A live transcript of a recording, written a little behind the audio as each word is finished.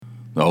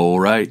All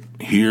right,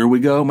 here we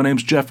go. My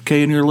name's Jeff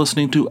K, and you're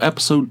listening to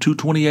episode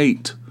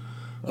 228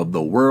 of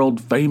the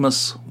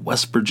world-famous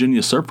West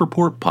Virginia Surf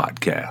Report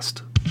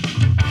podcast.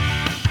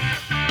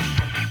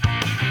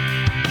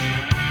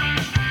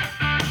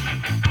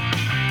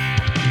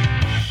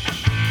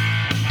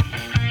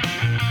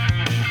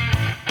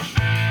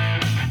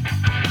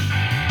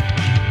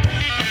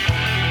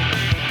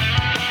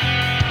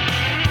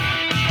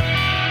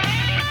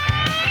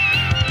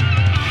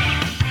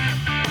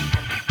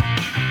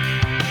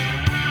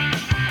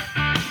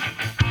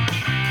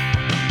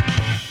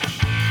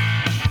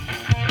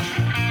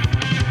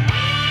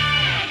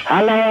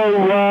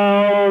 Hello,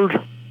 world.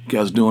 You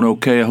guys doing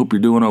okay? I hope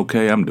you're doing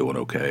okay. I'm doing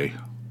okay.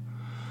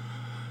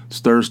 It's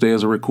Thursday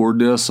as I record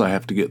this. I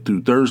have to get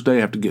through Thursday,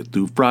 I have to get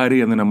through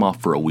Friday, and then I'm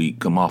off for a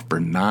week. I'm off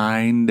for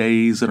 9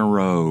 days in a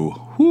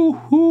row.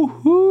 Whoo, whoo,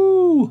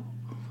 whoo.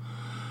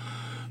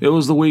 It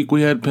was the week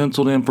we had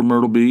penciled in for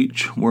Myrtle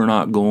Beach. We're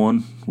not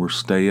going. We're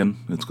staying.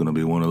 It's going to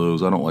be one of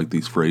those. I don't like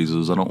these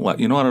phrases. I don't like,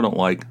 you know what I don't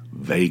like?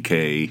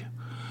 Vacay.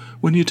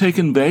 When you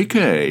taking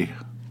vacay?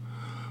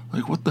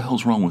 Like, what the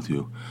hell's wrong with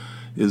you?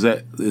 Is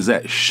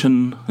that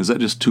shun? Is that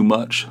just too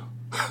much?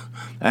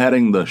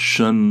 Adding the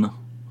shun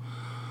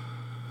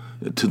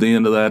to the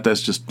end of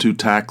that's just too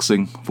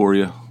taxing for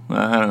you.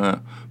 I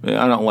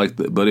don't like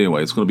that. But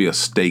anyway, it's going to be a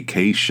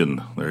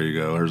staycation. There you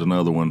go. There's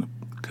another one.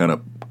 Kind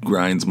of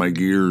grinds my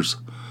gears.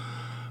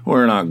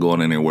 We're not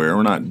going anywhere.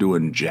 We're not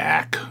doing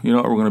jack. You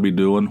know what we're going to be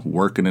doing?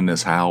 Working in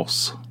this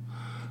house.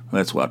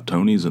 That's what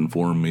Tony's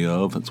informed me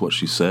of. That's what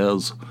she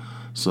says.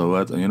 So,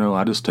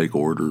 I just take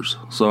orders.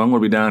 So I'm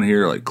going to be down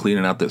here, like,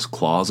 cleaning out this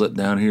closet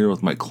down here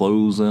with my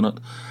clothes in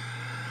it.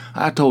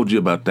 I told you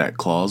about that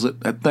closet.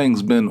 That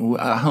thing's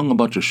I hung a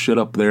bunch of shit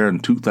up there in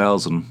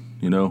 2000,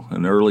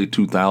 in early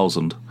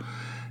 2000.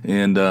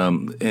 And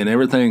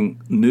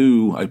everything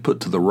new I put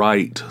to the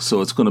right.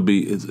 So it's going to be,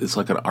 it's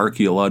like an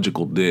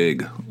archaeological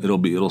dig.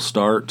 It'll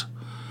start,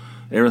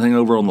 everything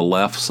over on the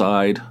left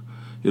side,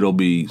 it'll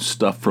be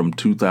stuff from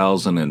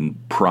 2000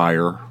 and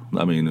prior.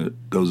 I mean,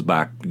 it goes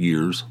back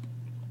years.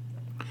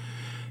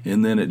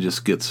 And then it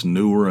just gets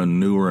newer and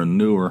newer and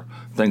newer.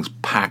 Things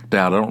packed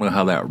out. I don't know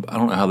how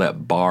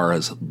that bar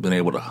has been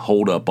able to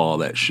hold up all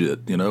that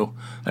shit.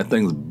 That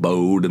thing's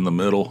bowed in the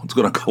middle. It's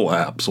going to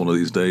collapse one of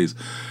these days.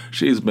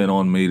 She's been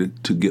on me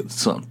to get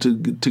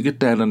something to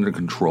get that under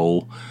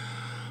control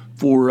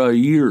for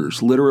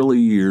years, literally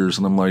years.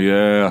 And I'm like,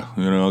 yeah,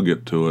 I'll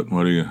get to it.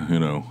 What do you.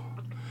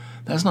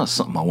 That's not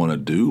something I want to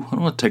do. I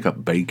don't want to take a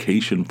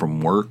vacation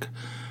from work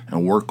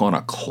and work on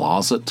a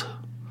closet.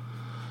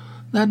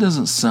 That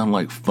doesn't sound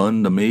like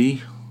fun to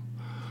me.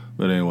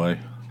 But anyway,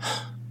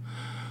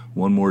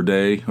 one more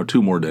day or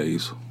 2 more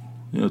days.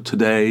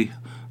 Today,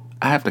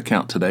 I have to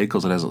count today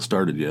because it hasn't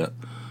started yet.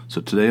 So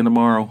today and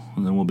tomorrow,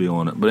 and then we'll be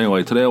on it. But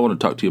anyway, today I want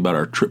to talk to you about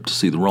our trip to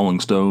see the Rolling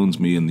Stones.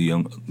 Me and the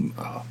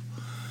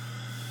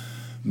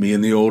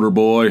older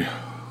boy.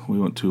 We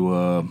went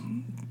to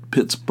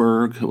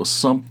Pittsburgh. It was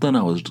something.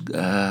 I was,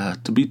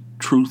 to be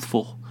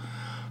truthful,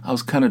 I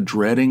was kind of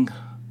dreading.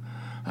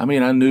 I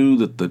mean, I knew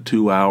that the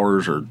 2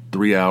 hours or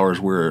 3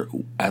 hours we're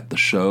at the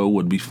show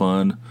would be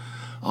fun.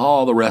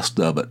 All the rest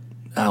of it,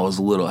 I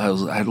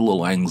had a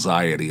little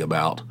anxiety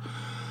about.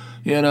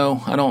 I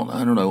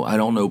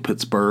don't know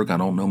Pittsburgh. I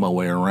don't know my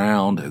way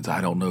around.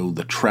 I don't know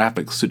the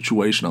traffic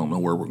situation. I don't know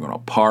where we're going to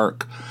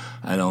park.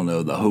 I don't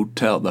know the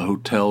hotel. The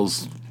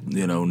hotel's,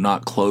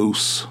 not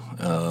close.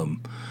 So,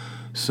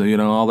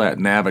 all that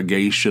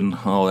navigation,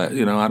 all that,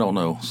 I don't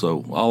know.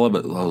 So all of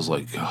it, I was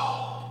like,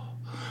 oh.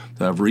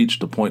 I've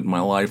reached a point in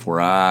my life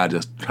where I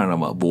just kind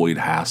of avoid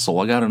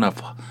hassle. I got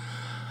enough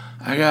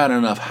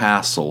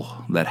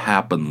hassle that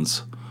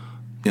happens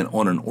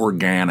on an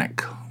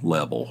organic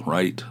level,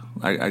 right?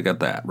 I got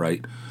that,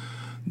 right?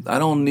 I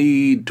don't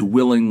need to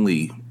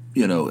willingly,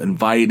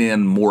 invite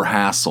in more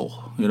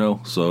hassle,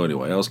 So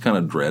anyway, I was kind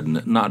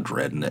of not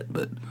dreading it,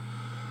 but,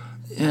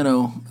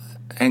 and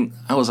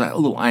I was a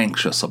little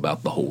anxious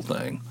about the whole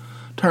thing.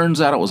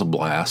 Turns out it was a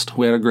blast.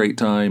 We had a great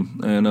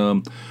time,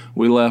 and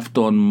we left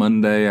on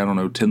Monday,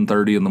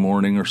 10:30 in the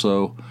morning or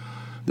so.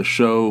 The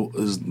show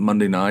is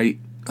Monday night.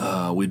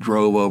 We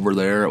drove over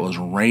there. It was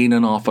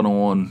raining off and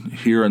on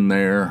here and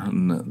there,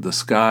 and the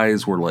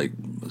skies were like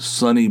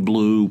sunny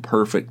blue,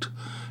 perfect,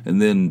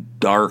 and then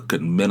dark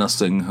and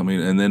menacing. I mean,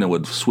 and then it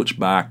would switch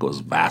back. It was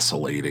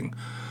vacillating.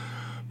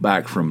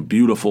 Back from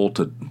beautiful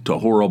to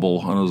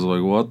horrible. And I was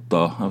like, what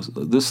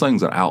this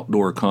thing's an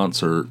outdoor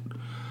concert,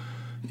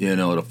 at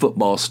a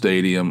football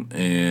stadium,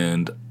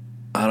 and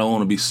I don't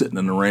want to be sitting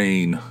in the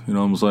rain, you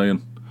know what I'm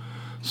saying?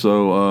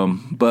 So,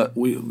 but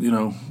we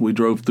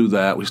drove through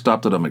that. We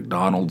stopped at a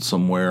McDonald's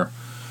somewhere,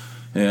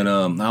 and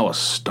I was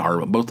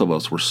starving. Both of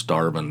us were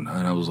starving,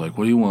 and I was like,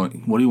 "What do you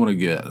want? What do you want to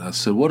get?" I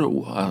said,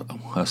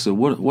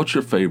 "What's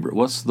your favorite?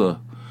 What's the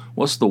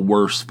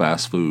worst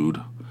fast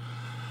food?"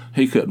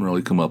 He couldn't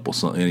really come up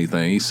with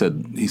anything. He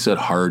said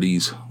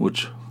Hardee's,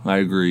 which I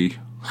agree.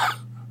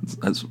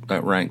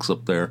 That ranks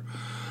up there.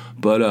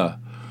 But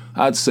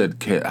I said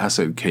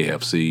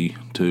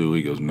KFC too.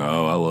 He goes,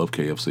 no, I love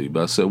KFC.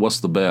 But I said, what's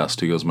the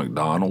best? He goes,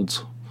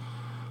 McDonald's.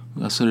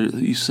 I said, are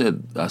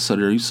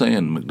you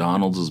saying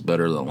McDonald's is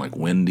better than like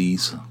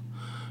Wendy's?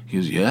 He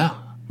goes, yeah,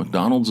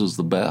 McDonald's is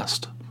the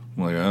best.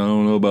 I'm like, I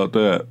don't know about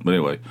that. But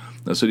anyway,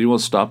 I said, you want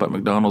to stop at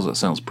McDonald's? That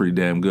sounds pretty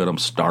damn good. I'm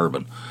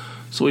starving.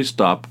 So we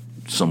stopped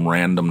some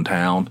random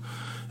town,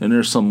 and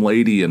there's some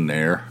lady in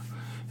there,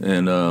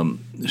 and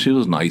she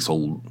was a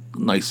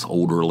nice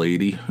older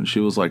lady, and she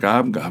was like,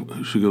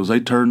 she goes, they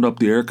turned up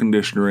the air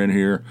conditioner in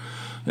here,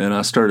 and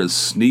I started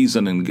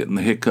sneezing and getting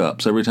the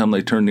hiccups. Every time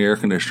they turn the air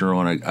conditioner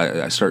on,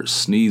 I start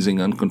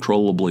sneezing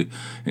uncontrollably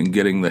and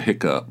getting the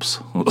hiccups.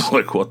 I was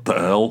like, what the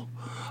hell?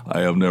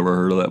 I have never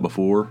heard of that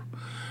before.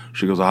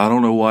 She goes, I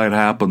don't know why it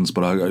happens,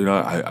 but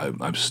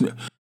I'm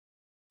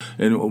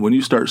and when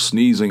you start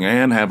sneezing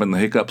and having the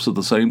hiccups at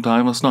the same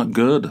time, that's not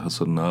good. I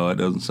said, no, it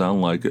doesn't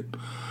sound like it.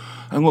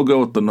 I'm going to go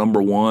with the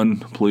number one,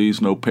 please,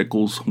 no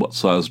pickles. What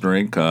size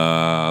drink?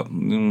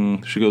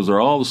 She goes, they're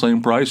all the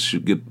same price.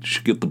 You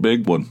should get the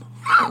big one.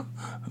 I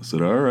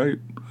said, all right,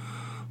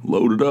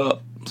 load it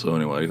up. So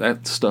anyway,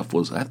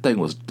 that thing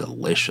was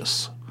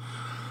delicious.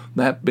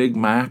 That Big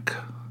Mac,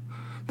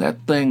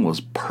 that thing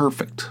was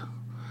perfect.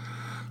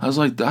 I was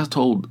like, I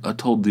told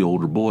the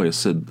older boy, I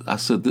said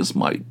this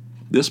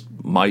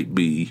might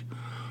be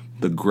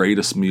the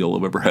greatest meal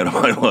I've ever had in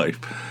my life.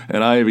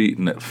 And I have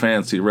eaten at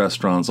fancy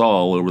restaurants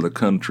all over the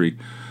country,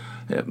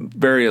 at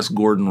various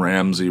Gordon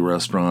Ramsay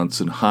restaurants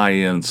and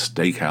high-end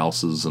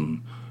steakhouses.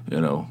 And,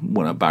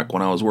 back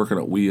when I was working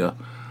at WIA,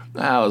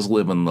 I was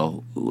living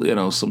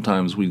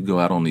sometimes we'd go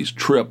out on these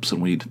trips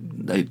and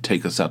they'd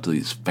take us out to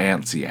these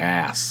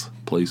fancy-ass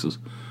places.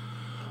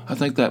 I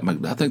think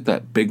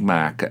that Big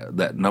Mac,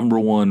 that number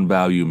one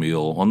value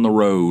meal on the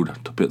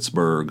road to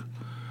Pittsburgh,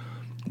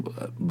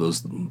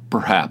 was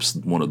perhaps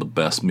one of the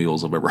best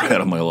meals I've ever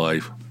had in my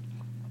life.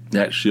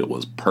 That shit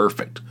was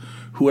perfect.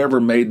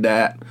 Whoever made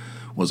that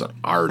was an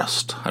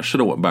artist. I should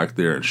have went back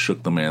there and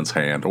shook the man's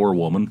hand, or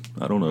woman.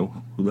 I don't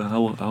know who the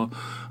hell.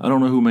 I don't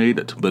know who made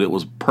it, but it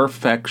was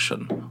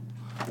perfection,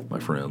 my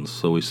friends.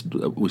 So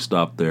we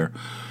stopped there.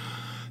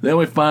 Then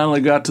we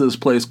finally got to this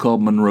place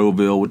called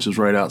Monroeville, which is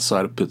right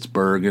outside of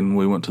Pittsburgh, and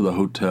we went to the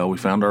hotel. We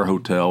found our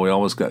hotel. We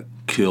almost got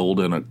killed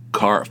in a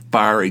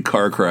fiery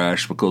car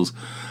crash because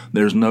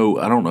there's no,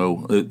 I don't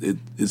know,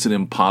 it's an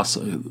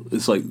impossible,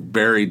 it's like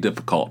very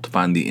difficult to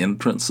find the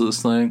entrance to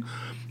this thing.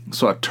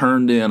 So I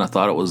turned in, I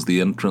thought it was the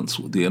entrance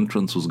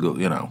was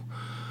good,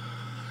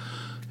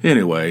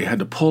 Anyway, had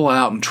to pull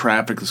out in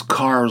traffic. This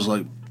car was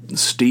like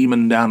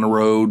steaming down the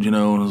road, and it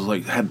was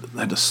like,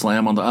 had to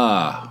slam on the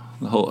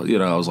whole,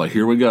 I was like,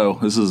 here we go.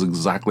 This is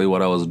exactly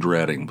what I was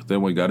dreading. But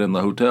then we got in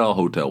the hotel.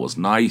 Hotel was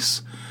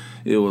nice.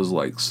 It was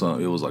like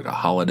a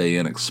Holiday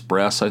Inn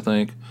Express, I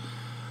think.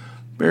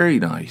 Very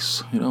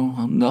nice.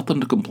 Nothing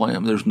to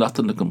complain. There's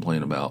nothing to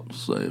complain about.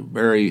 So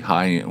very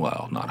high end.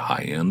 Well, not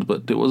high end,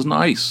 but it was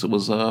nice. It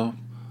was, it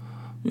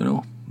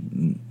was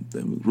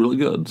really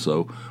good.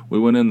 So we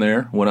went in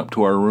there, went up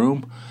to our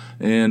room,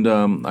 and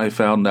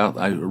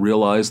I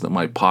realized that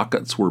my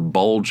pockets were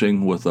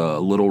bulging with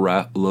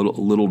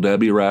Little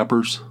Debbie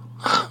wrappers.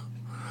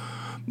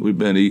 We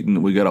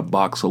got a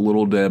box of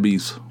Little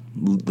Debbie's,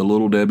 the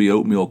Little Debbie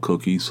oatmeal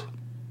cookies.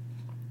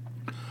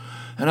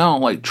 And I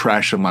don't like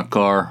trashing my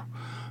car.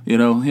 You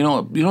know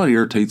what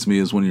irritates me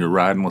is when you're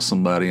riding with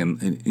somebody and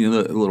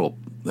that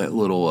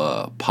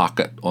little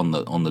pocket on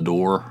the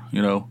door,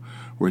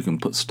 where you can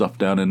put stuff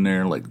down in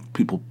there. Like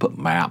people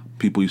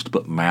used to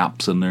put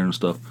maps in there and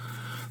stuff.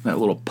 That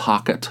little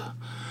pocket.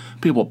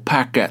 People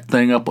pack that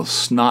thing up with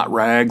snot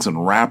rags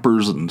and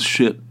wrappers and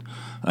shit.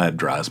 That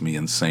drives me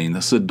insane. I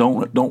said,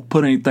 don't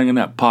put anything in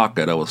that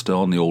pocket. I was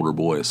telling the older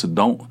boy. I said,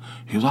 don't.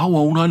 He goes, I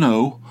won't, I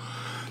know.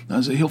 I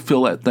said, he'll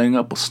fill that thing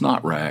up with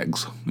snot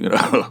rags, and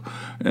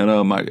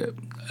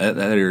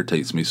that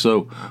irritates me.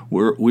 So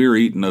we're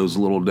eating those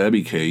Little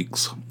Debbie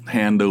cakes,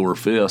 hand over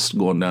fist,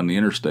 going down the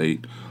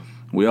interstate.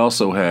 We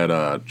also had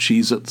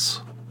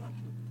Cheez-Its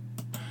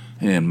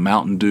and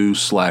Mountain Dew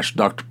 /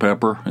 Dr.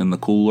 Pepper in the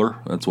cooler.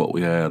 That's what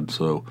we had.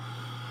 So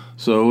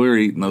we were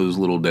eating those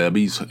Little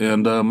Debbies,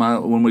 and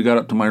when we got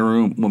up to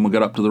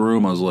the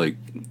room, I was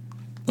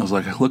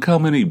like, look how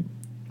many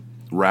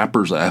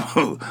wrappers I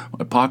have.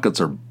 My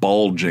pockets are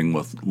bulging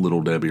with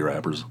Little Debbie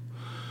wrappers.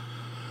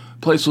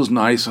 Place was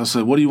nice. I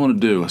said, what do you want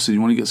to do? I said,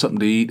 you want to get something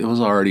to eat? It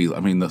was already,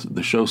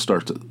 the show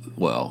starts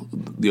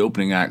the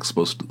opening act's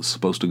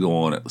supposed to go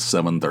on at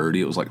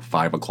 7:30. It was like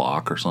 5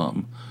 o'clock or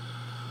something.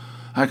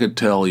 I could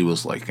tell he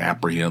was like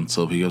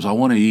apprehensive. He goes, I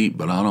want to eat,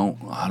 but I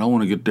don't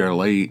want to get there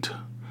late.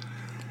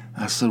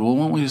 I said, well,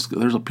 why don't we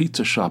there's a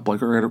pizza shop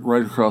like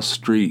right across the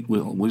street.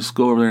 We'll just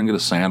go over there and get a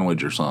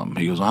sandwich or something.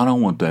 He goes, I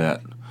don't want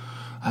that.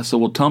 I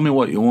said, well, tell me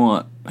what you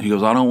want. He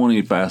goes, I don't want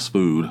any fast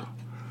food.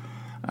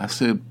 I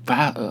said,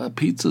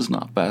 pizza's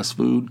not fast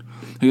food.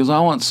 He goes, I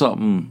want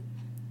something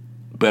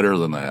better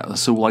than that. I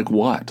said, well, like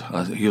what?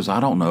 He goes, I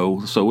don't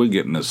know. So we're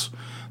getting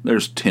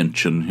there's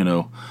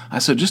tension, I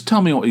said, just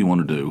tell me what you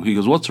want to do. He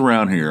goes, what's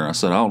around here? I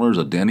said, there's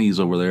a Denny's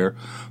over there.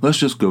 Let's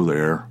just go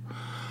there.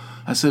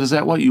 I said, is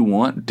that what you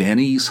want,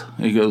 Denny's?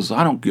 He goes,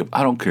 I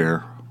don't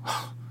care.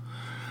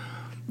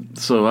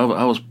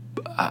 So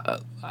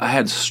I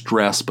had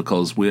stress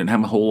because we didn't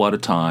have a whole lot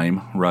of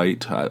time,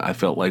 right? I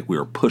felt like we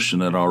were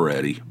pushing it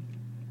already.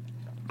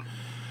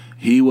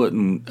 He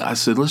wouldn't. I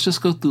said, let's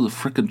just go through the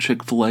frickin'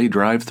 Chick-fil-A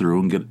drive-thru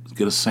and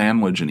get a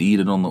sandwich and eat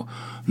it on the...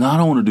 No, I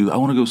don't want to do that. I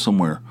want to go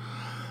somewhere.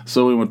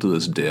 So we went to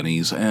this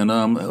Denny's, and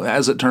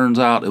as it turns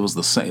out, it was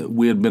the same.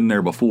 We had been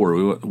there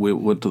before. We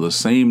went to the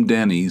same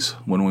Denny's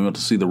when we went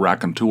to see the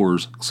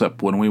Raconteurs,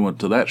 except when we went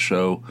to that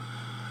show,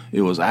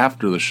 it was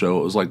after the show.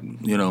 It was like,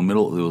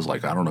 middle. It was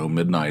like, I don't know,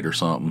 midnight or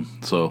something.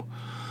 So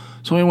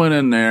we went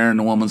in there, and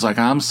the woman's like,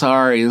 I'm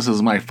sorry, this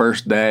is my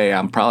first day.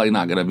 I'm probably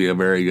not going to be a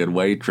very good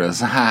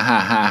waitress. Ha, ha, ha,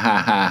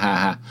 ha, ha,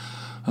 ha.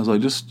 I was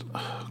like,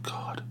 oh,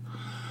 God.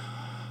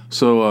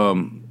 So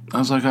I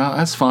was like,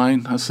 that's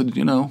fine. I said,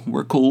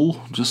 we're cool.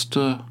 Just,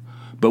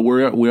 but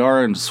we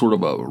are in sort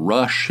of a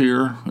rush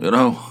here,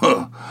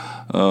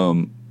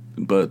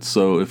 But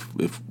so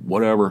if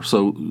whatever.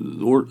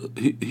 So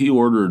he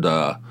ordered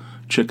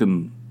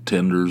chicken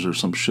tenders or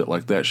some shit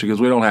like that. She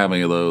goes, we don't have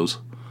any of those.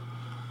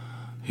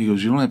 He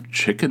goes, you don't have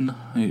chicken?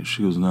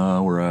 She goes,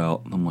 no, we're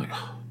out. I'm like,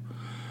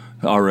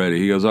 already.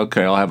 He goes,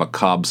 okay, I'll have a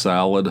Cobb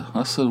salad.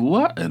 I said,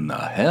 what in the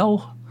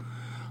hell?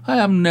 I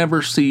have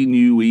never seen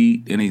you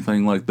eat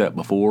anything like that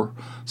before.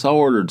 So I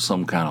ordered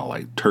some kind of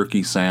like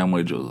turkey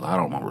sandwich. I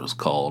don't remember what it's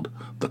called.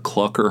 The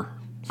Clucker?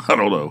 I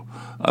don't know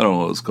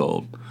what it's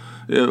called.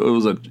 It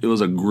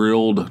was a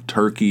grilled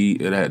turkey.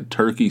 It had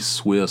turkey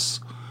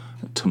Swiss,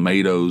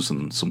 tomatoes,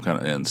 and some kind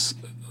of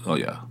I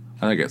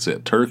think that's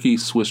it. Turkey,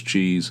 Swiss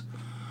cheese,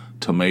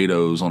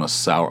 tomatoes on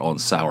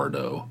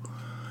sourdough,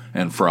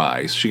 and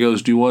fries. She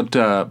goes, do you want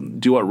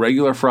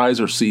regular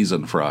fries or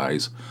seasoned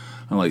fries?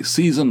 I'm like,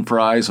 seasoned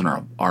fries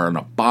are an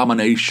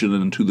abomination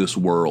into this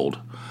world.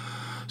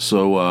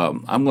 So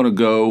I'm gonna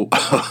go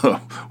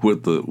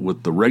with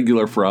the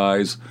regular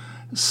fries.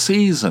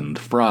 Seasoned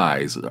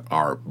fries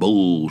are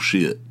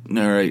bullshit.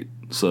 All right.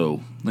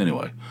 So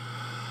anyway,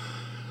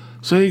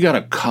 so you got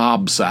a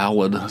Cobb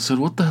salad. I said,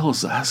 what the hell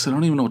is that? I said, I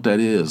don't even know what that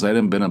is. That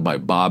invented by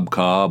Bob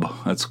Cobb.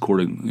 That's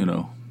according,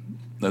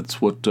 that's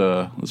what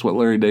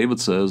Larry David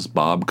says.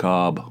 Bob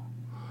Cobb.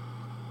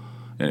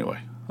 Anyway.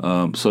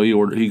 So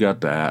he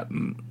got that,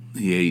 and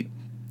he ate,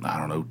 I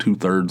don't know,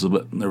 2/3 of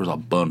it, and there was a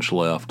bunch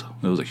left.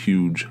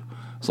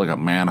 It's like a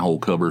manhole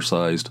cover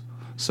sized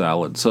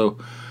salad. So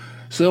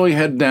we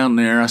head down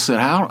there. I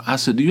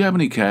said, do you have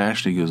any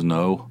cash? And he goes,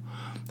 no.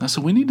 I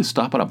said, we need to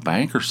stop at a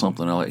bank or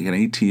something, like an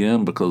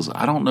ATM, because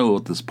I don't know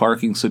what this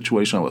parking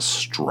situation. I was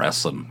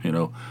stressing,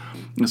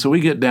 And so we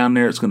get down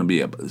there. It's going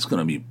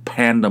to be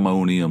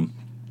pandemonium.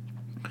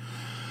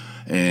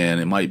 And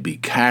it might be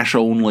cash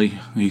only.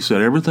 He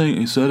said it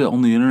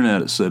on the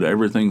internet. It said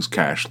everything's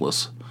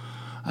cashless.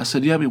 I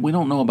said, yeah, but we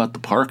don't know about the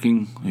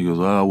parking. He goes,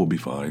 oh, we'll be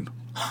fine.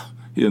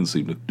 He didn't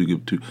seem to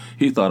give two.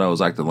 He thought I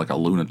was acting like a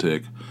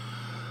lunatic.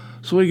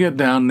 So we get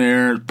down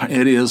there.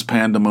 It is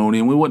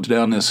pandemonium. We went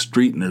down this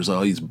street, and there's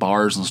all these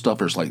bars and stuff.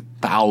 There's like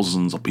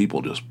thousands of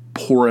people just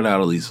pouring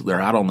out of these.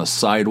 They're out on the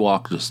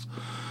sidewalk. Just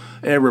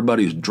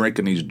everybody's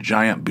drinking these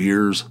giant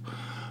beers.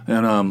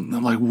 And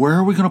I'm like, where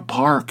are we going to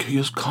park? He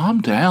goes,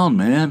 calm down,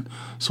 man.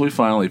 So we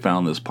finally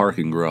found this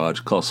parking garage.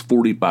 It costs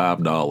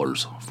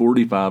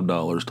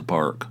 $45 to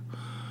park.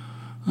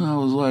 I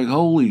was like,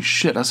 holy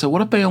shit. I said,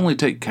 what if they only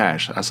take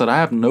cash? I said, I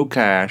have no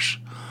cash.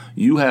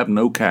 You have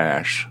no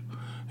cash.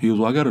 He goes,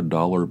 well, I got a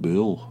 $1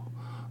 bill.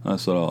 I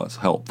said, oh, that's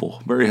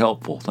helpful. Very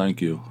helpful.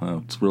 Thank you.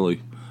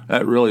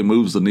 That really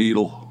moves the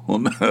needle.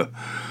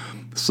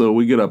 So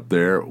we get up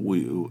there,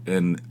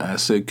 and I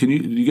said, do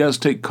you guys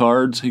take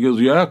cards? He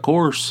goes, yeah, of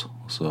course.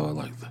 So I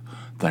like,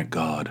 thank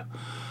God.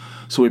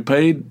 So we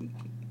paid,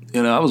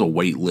 I was a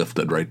weight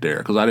lifted right there,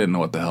 because I didn't know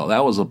what the hell.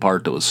 That was the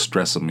part that was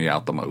stressing me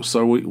out the most.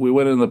 So we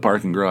went in the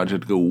parking garage,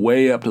 had to go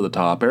way up to the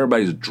top.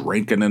 Everybody's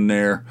drinking in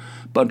there.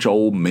 Bunch of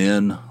old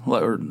men,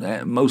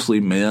 mostly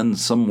men,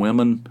 some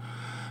women.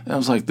 And I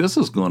was like, this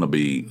is not going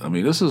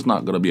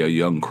to be a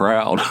young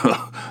crowd.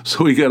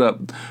 So we get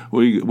up,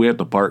 we have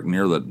to park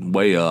near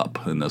way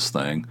up in this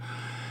thing.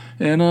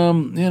 And,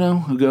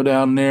 we go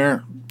down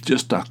there,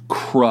 just a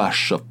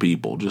crush of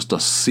people, just a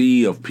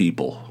sea of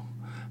people.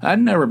 I'd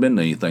never been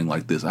to anything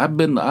like this. I've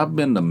been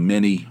to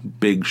many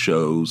big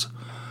shows.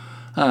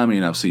 I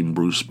mean, I've seen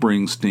Bruce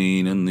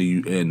Springsteen and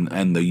the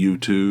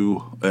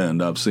U2,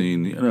 and I've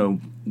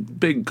seen,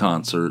 big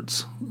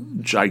concerts,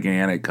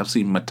 gigantic. I've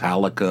seen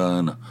Metallica,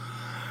 and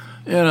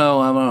I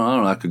don't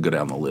know, I could go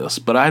down the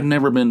list, but I'd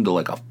never been to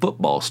like a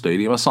football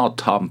stadium. I saw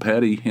Tom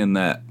Petty in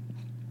that.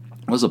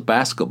 It was a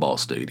basketball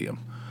stadium.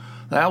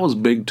 That was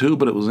big too,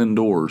 but it was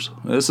indoors.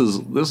 This is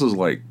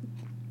like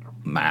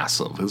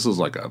massive. This is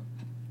like a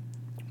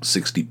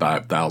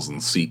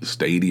 65,000 seat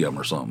stadium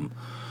or something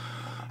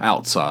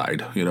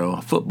outside,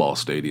 a football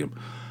stadium.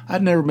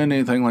 I'd never been to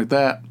anything like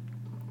that.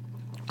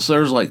 So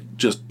there's like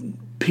just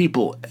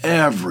people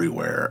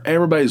everywhere.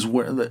 Everybody's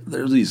wearing.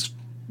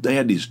 They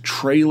had these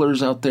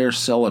trailers out there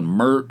selling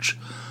merch.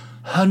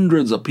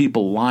 Hundreds of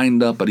people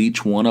lined up at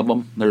each one of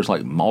them. There's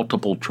like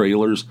multiple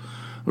trailers.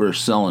 We're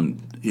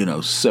selling,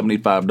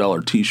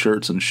 $75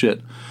 T-shirts and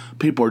shit.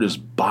 People are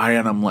just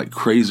buying them like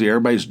crazy.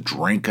 Everybody's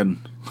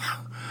drinking.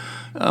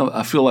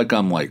 I feel like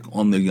I'm like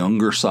on the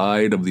younger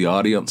side of the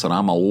audience and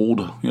I'm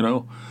old,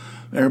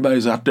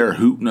 Everybody's out there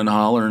hooting and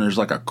hollering. There's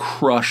like a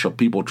crush of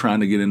people trying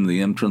to get into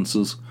the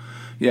entrances.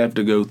 You have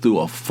to go through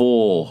a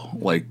full,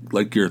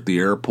 like you're at the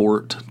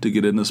airport to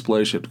get in this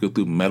place. You have to go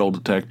through metal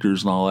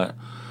detectors and all that.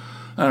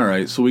 All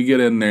right, so we get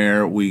in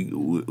there. We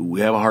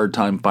have a hard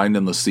time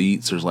finding the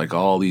seats. There's like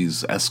all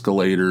these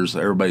escalators.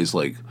 Everybody's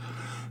like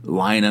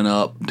lining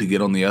up to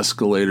get on the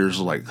escalators.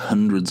 Like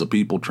hundreds of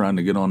people trying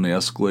to get on the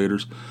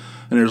escalators.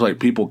 And there's like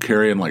people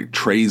carrying like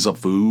trays of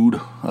food.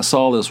 I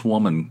saw this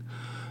woman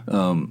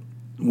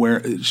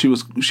where she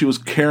was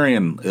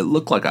carrying, it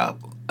looked like a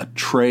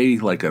tray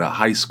like at a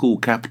high school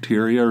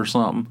cafeteria or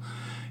something.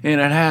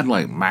 And it had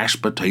like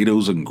mashed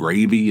potatoes and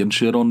gravy and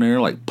shit on there,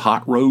 like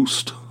pot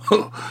roast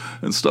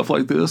and stuff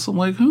like this. I'm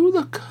like, who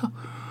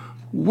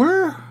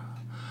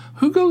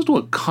goes to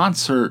a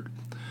concert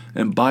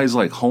and buys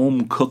like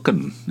home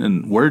cooking,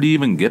 and where do you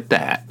even get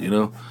that,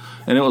 And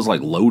it was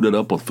like loaded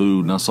up with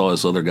food. And I saw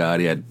this other guy.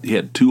 He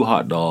had 2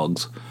 hot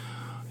dogs.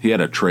 He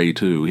had a tray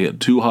too. He had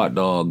 2 hot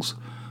dogs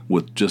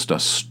with just a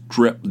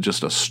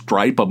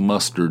stripe of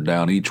mustard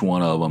down each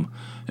one of them,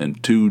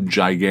 and 2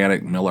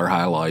 gigantic Miller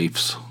High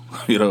Lifes.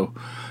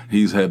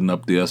 He's heading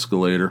up the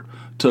escalator.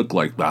 Took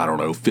like, I don't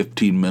know,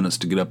 15 minutes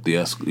to get up the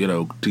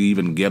to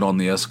even get on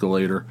the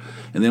escalator.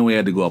 And then we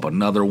had to go up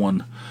another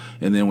one.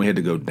 And then we had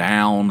to go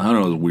down. I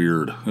don't know, it was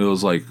weird. It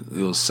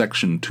was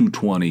section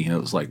 220. It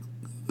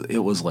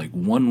was like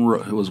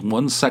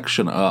one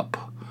section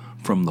up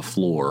from the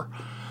floor.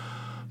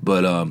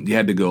 But you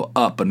had to go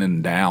up and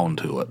then down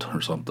to it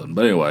or something.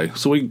 But anyway,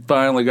 so we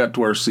finally got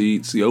to our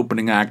seats. The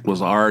opening act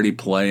was already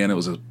playing. It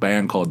was a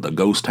band called the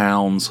Ghost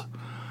Hounds.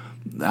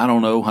 I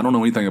don't know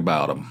anything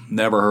about them.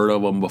 Never heard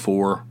of them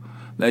before.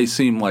 They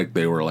seemed like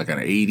they were like an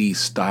 80s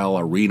style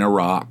arena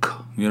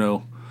rock,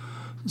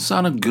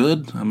 Sounded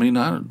good. I mean,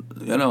 I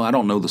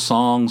don't know the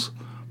songs,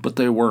 but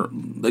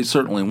they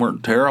certainly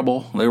weren't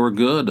terrible. They were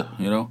good,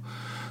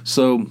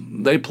 So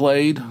they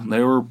played.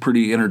 They were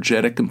pretty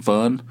energetic and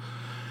fun.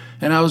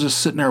 And I was just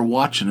sitting there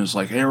watching. It's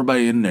like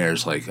everybody in there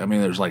is like,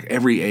 there's like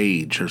every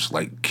age. There's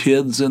like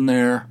kids in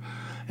there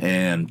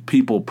and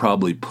people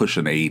probably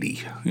pushing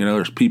 80.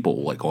 There's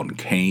people like on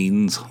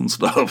canes and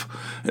stuff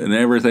and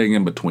everything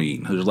in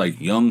between. There's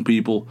like young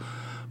people.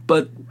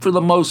 But for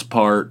the most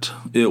part,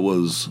 it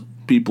was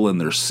people in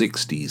their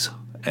 60s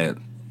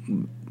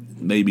and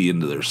maybe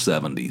into their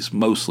 70s.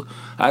 Mostly,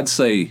 I'd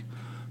say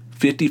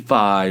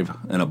 55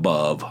 and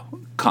above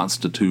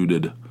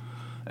constituted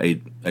a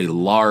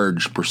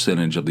large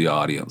percentage of the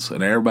audience,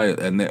 and everybody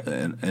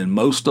and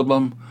most of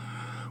them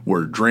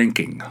were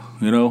drinking,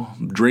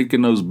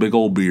 drinking those big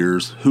old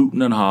beers,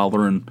 hooting and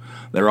hollering.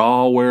 They're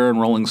all wearing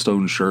Rolling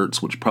Stone shirts,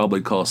 which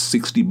probably cost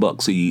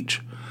 $60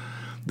 each.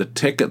 The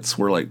tickets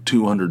were like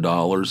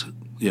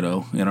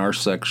 $200, in our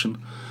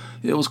section.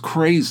 It was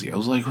crazy. I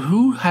was like,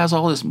 who has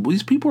all this?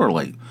 These people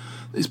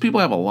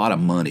have a lot of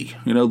money.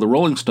 The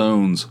Rolling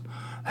Stones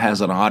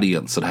has an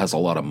audience that has a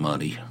lot of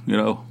money,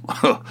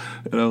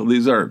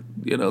 these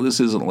aren't, this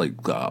isn't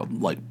like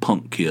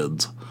punk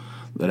kids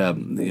that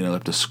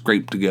have to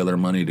scrape together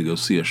money to go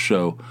see a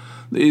show.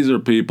 These are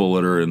people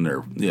that are in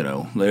their,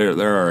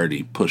 they're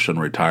already pushing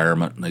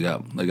retirement and they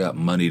got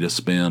money to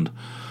spend.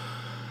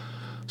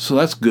 So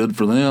that's good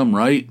for them,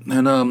 right?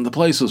 And the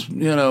place is,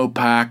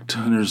 packed,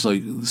 and there's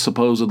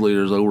supposedly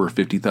there's over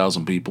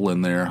 50,000 people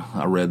in there.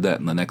 I read that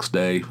in the next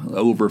day.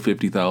 Over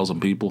 50,000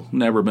 people.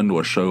 Never been to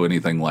a show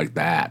anything like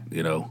that,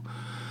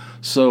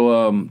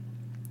 So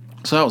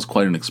that was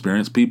quite an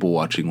experience. People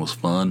watching was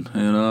fun,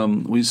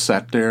 and we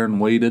sat there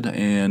and waited,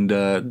 and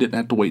didn't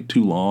have to wait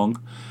too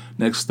long.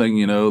 Next thing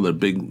you know, the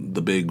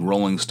big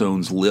Rolling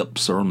Stones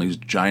lips are on these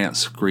giant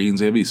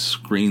screens. They have these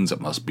screens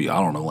that must be, I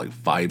don't know, like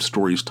 5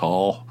 stories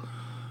tall.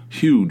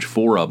 Huge,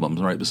 4 of them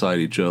right beside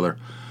each other.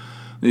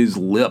 These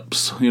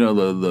lips, the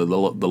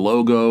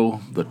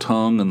logo, the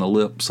tongue, and the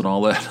lips, and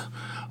all that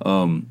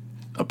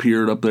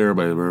appeared up there.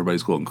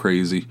 Everybody's going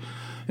crazy,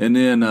 and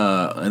then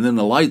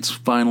the lights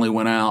finally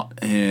went out,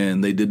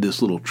 and they did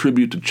this little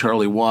tribute to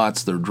Charlie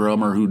Watts, their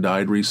drummer who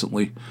died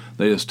recently.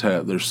 They just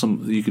had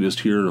you could just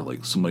hear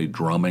like somebody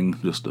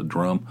drumming, just a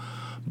drum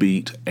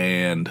beat,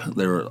 and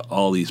there were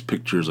all these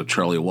pictures of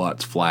Charlie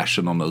Watts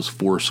flashing on those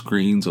 4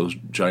 screens, those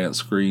giant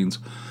screens.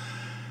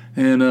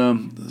 And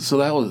so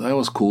that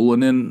was cool.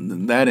 And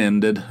then that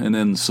ended, and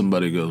then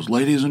somebody goes,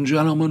 "Ladies and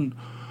gentlemen,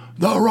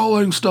 the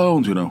Rolling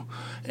Stones,"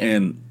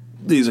 and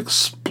these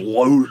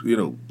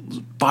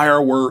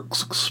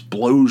fireworks,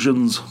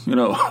 explosions,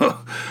 and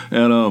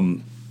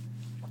and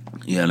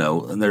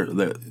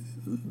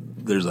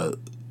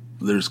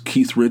there's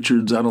Keith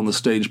Richards out on the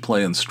stage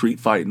playing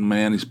Street Fighting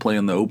Man. He's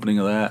playing the opening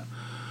of that,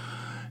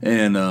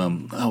 and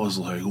I was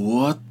like,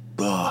 what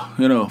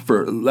the,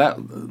 for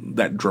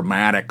that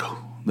dramatic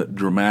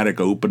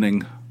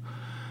opening.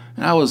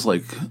 And I was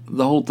like,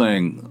 the whole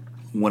thing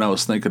when I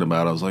was thinking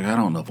about it, I was like, I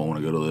don't know if I want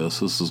to go to this.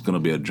 This is going to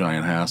be a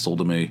giant hassle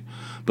to me.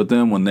 But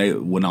then when the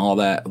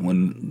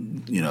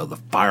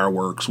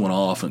fireworks went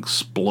off, an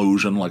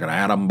explosion like an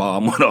atom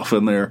bomb went off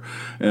in there,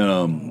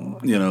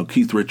 and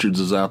Keith Richards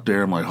is out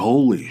there. I'm like,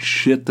 holy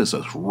shit, this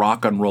is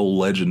rock and roll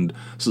legend.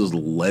 This is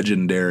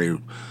legendary.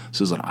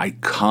 This is an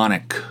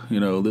iconic.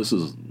 This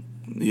is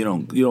you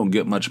don't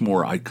get much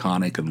more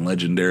iconic and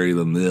legendary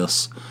than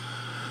this.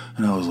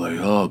 And I was like,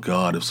 oh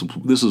God,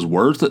 this is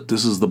worth it.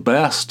 This is the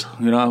best.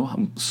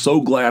 I'm so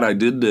glad I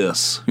did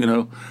this.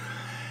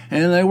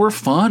 And they were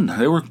fun.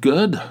 They were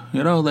good.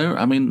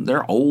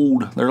 They're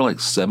old. They're like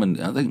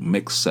 70. I think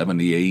Mick's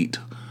 78.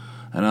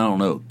 And I don't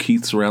know,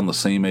 Keith's around the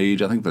same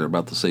age. I think they're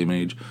about the same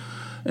age.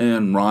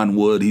 And Ron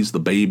Wood, he's the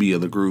baby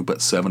of the group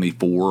at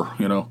 74,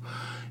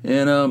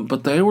 And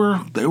but they were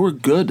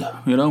good.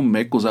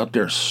 Mick was out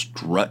there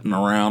strutting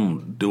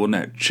around doing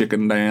that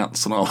chicken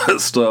dance and all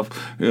that stuff,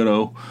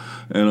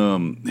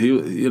 And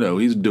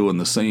he's doing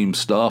the same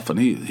stuff, and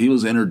he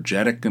was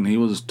energetic, and he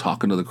was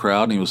talking to the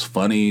crowd, and he was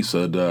funny.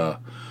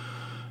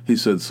 He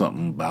said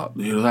something about,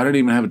 I didn't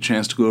even have a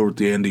chance to go over to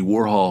the Andy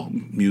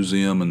Warhol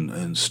Museum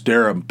and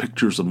stare at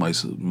pictures of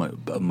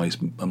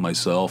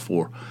myself.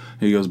 Or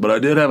he goes, but I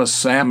did have a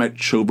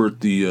sandwich over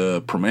at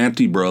the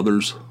Primanti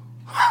Brothers.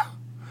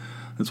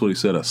 That's what he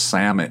said, a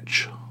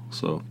sandwich.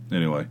 So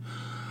anyway,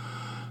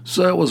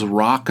 so it was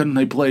rocking.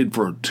 They played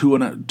for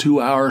 2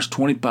 hours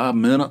 25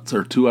 minutes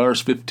or 2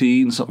 hours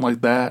 15, something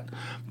like that.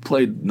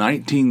 Played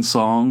 19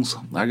 songs.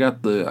 I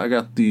got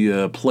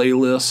the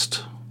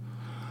playlist.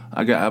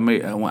 I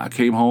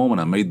came home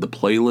and I made the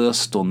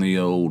playlist on the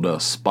old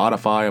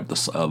Spotify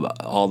of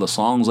all the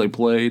songs they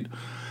played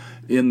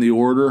in the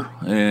order,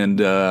 and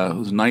it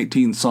was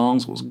 19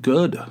 songs. It was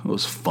good. It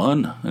was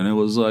fun, and it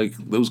was like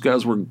those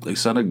guys they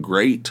sounded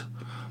great.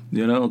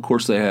 Of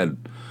course they had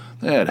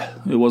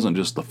it wasn't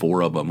just the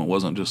four of them. It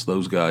wasn't just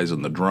those guys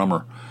and the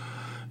drummer.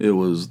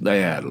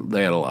 They had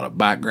a lot of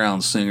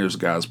background singers,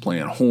 guys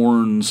playing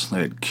horns.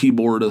 They had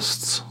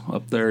keyboardists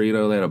up there.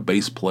 They had a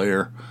bass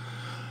player.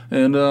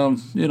 And,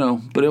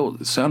 but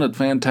it sounded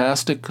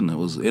fantastic, and it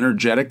was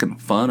energetic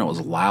and fun. It was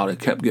loud. It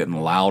kept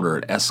getting louder.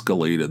 It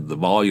escalated. The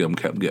volume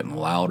kept getting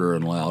louder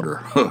and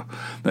louder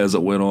as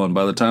it went on.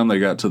 By the time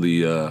they got to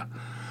the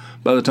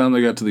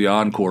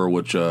encore,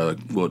 which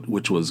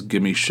was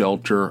Gimme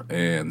Shelter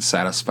and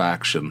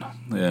Satisfaction,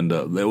 and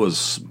it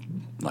was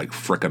like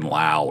frickin'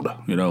 loud.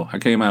 I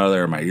came out of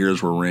there, my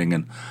ears were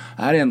ringing.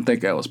 I didn't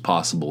think that was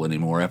possible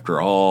anymore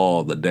after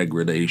all the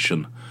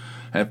degradation.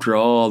 After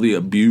all the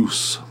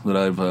abuse that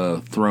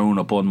I've thrown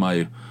upon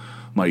my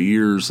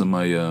ears and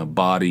my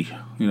body,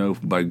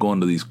 by going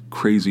to these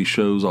crazy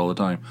shows all the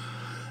time.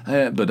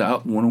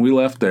 But when we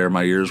left there,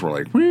 my ears were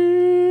like,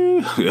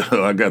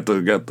 I got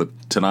the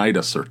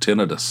tinnitus or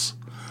tinnitus.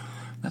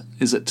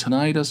 Is it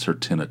tinnitus or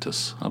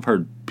tinnitus? I've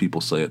heard people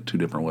say it two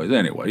different ways.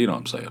 Anyway, you know what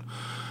I'm saying.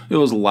 It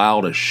was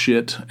loud as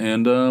shit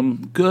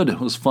and good.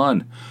 It was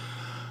fun.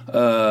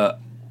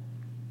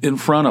 In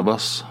front of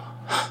us.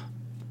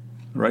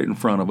 Right in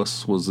front of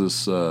us was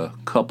this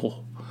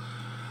couple,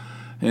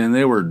 and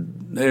they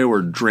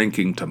were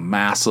drinking to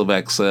massive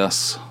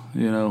excess,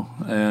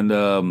 and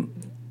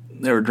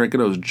they were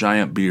drinking those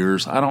giant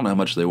beers. I don't know how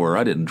much they were.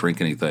 I didn't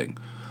drink anything,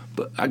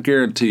 but I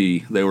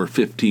guarantee they were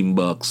 $15,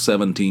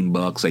 $17,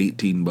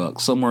 $18,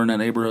 somewhere in that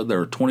neighborhood. They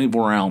were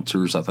 24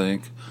 ounces, I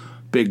think,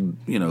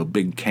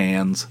 big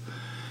cans.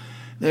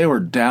 They were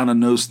downing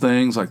those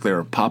things like they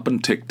were popping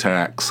Tic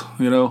Tacs.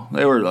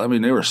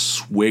 They were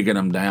swigging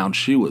them down.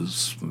 She was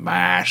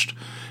smashed.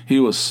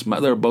 Both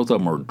of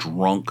them were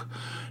drunk.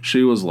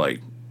 She was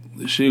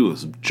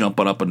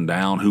jumping up and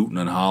down, hooting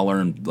and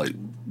hollering, like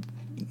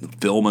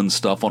filming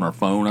stuff on her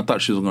phone. I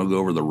thought she was going to go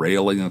over the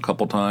railing a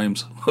couple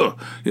times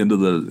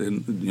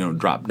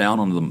drop down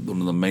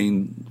onto the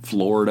main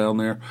floor down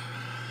there.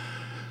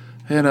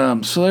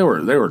 And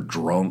so they were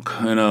drunk,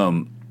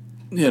 and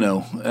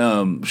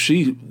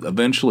she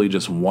eventually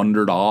just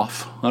wandered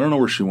off. I don't know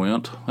where she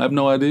went. I have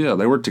no idea.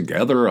 They were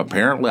together,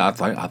 apparently. I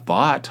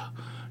thought.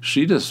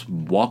 She just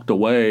walked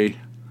away.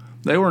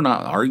 They were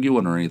not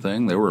arguing or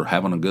anything. They were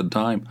having a good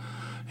time.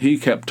 He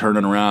kept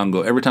turning around and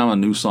go, every time a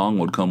new song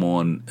would come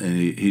on, and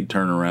he'd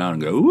turn around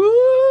and go,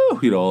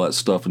 woo, all that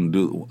stuff, and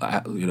do,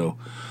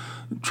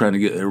 trying to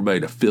get everybody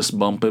to fist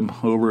bump him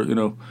over,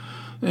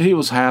 He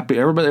was happy.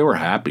 They were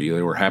happy.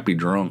 They were happy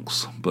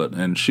drunks.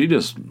 And she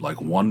just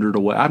wandered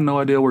away. I have no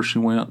idea where she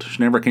went.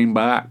 She never came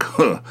back.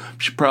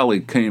 She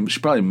probably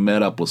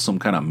met up with some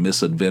kind of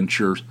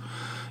misadventure.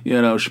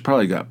 She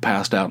probably got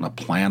passed out in a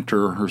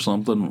planter or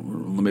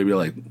something. Maybe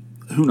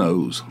who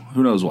knows?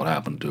 Who knows what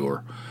happened to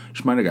her?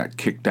 She might have got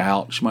kicked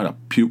out. She might have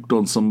puked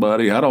on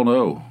somebody. I don't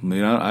know.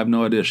 I have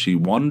no idea. She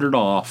wandered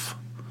off.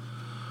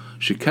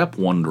 She kept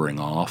wandering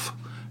off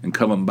and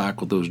coming back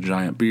with those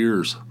giant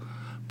beers.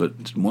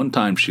 But one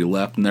time she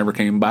left and never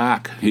came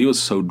back. He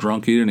was so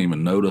drunk he didn't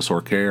even notice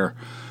or care.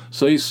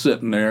 So he's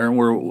sitting there,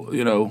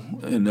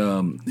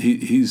 and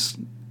he's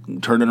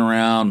turning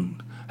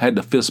around. Had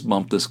to fist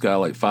bump this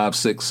guy 5,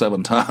 6,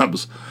 7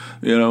 times,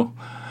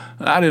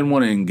 I didn't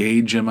want to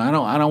engage him. I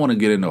don't want to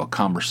get into a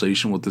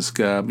conversation with this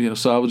guy.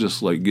 So I was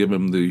just like give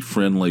him the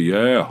friendly,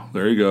 yeah,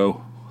 there you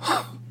go.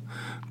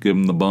 Give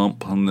him the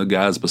bump, and the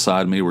guys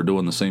beside me were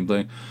doing the same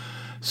thing.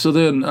 So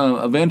then,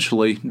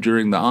 eventually,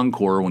 during the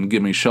encore, when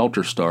Gimme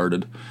Shelter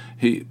started,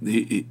 he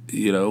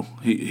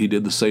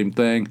did the same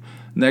thing.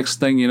 Next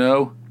thing you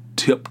know,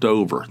 tipped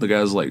over. The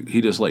guy's he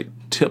just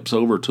tips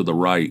over to the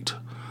right.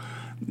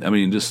 I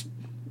mean, just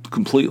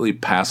completely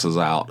passes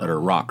out at a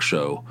rock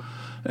show,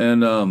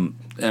 and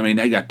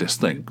they got this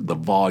thing, the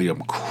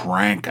volume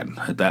cranking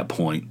at that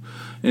point,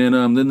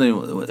 and then they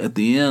at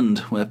the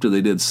end after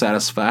they did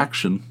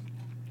Satisfaction.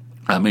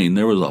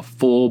 There was a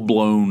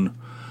full-blown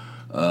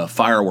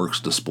fireworks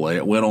display.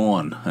 It went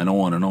on and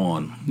on and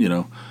on,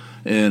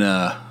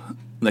 and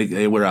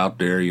they were out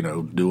there,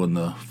 doing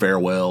the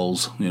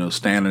farewells,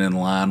 standing in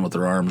line with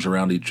their arms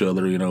around each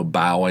other,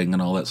 bowing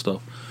and all that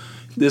stuff.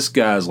 This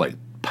guy's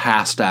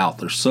passed out.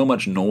 There's so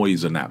much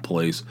noise in that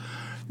place.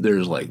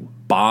 There's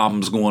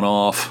bombs going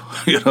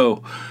off,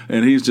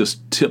 and he's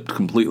just tipped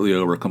completely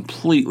over,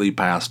 completely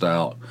passed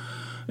out.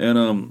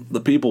 And the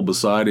people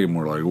beside him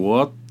were like,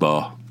 what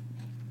the...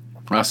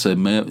 I said,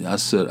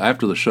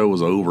 after the show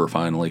was over,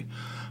 finally,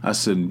 I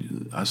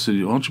said, why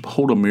don't you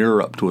hold a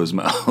mirror up to his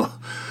mouth? Why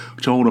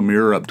don't you hold a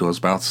mirror up to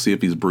his mouth to see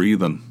if he's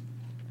breathing?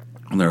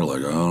 And they're like,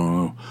 I don't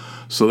know.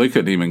 So they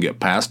couldn't even get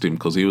past him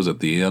because he was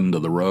at the end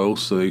of the row.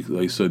 So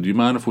they said, do you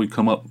mind if we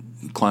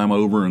climb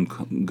over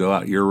and go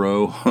out your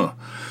row?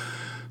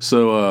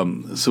 So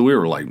we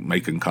were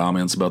making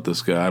comments about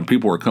this guy, and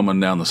people were coming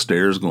down the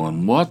stairs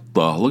going, what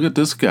the? Look at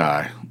this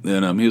guy.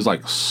 And he was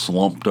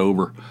slumped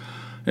over.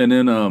 And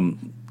then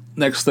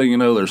next thing you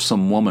know, there's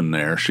some woman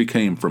there. She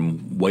came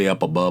from way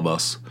up above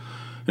us,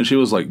 and she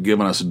was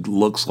giving us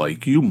looks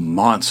like, you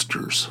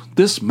monsters.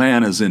 This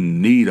man is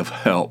in need of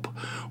help.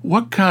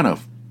 You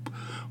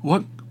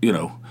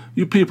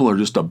people are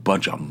just a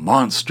bunch of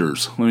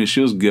monsters.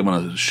 She was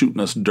shooting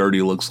us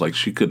dirty looks like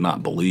she could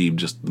not believe,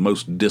 just the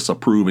most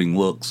disapproving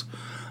looks.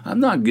 I'm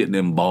not getting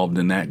involved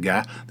in that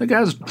guy. The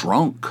guy's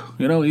drunk.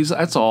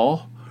 That's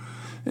all.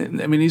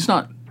 He's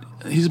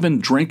been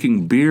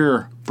drinking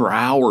beer for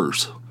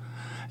hours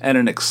at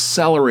an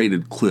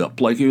accelerated clip,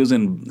 he was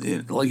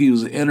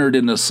entered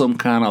into some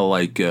kind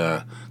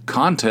of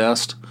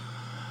contest.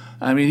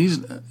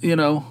 He's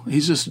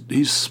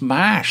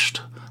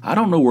smashed. I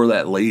don't know where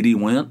that lady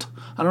went.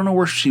 I don't know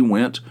where she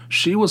went.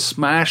 She was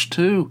smashed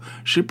too.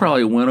 She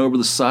probably went over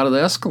the side of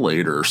the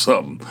escalator or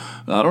something.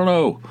 I don't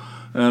know.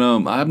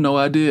 And I have no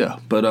idea.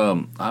 But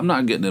I'm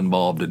not getting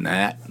involved in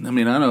that. I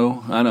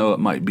know it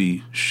might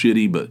be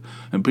shitty,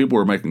 and people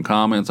were making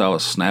comments. I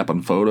was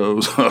snapping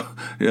photos,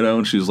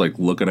 and she's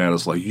looking at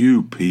us like,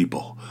 you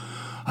people,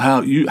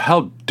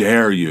 how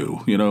dare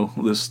you,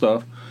 this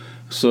stuff.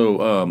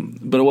 So,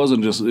 but it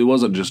wasn't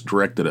just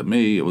directed at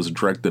me. It was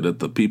directed at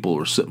the people who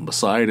were sitting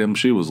beside him.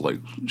 She was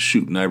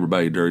shooting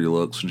everybody dirty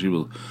looks, and she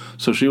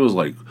was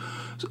like,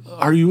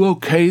 "Are you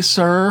okay,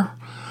 sir?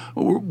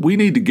 We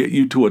need to get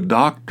you to a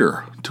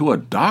doctor." To a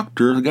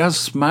doctor? The guy's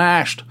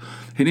smashed.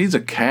 He needs a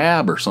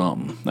cab or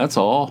something. That's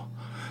all.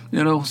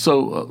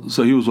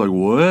 So he was like,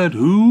 what?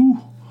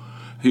 Who?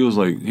 He was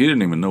he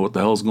didn't even know what the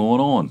hell's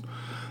going on.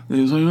 He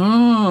was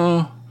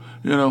like,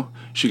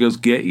 She goes,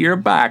 get your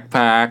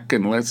backpack,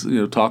 and let's,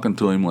 talking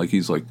to him like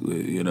he's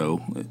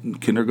in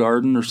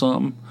kindergarten or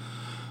something.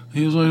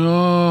 He was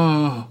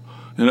like,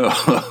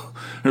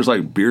 there's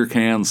beer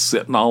cans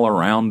sitting all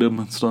around him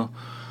and stuff.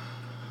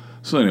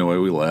 So anyway,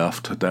 we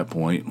left at that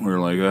point. We were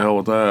like, the hell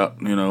with that,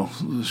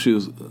 She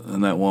was,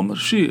 and that woman,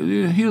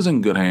 he was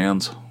in good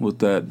hands with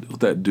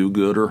that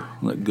do-gooder,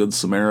 that good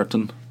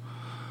Samaritan.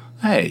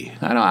 Hey,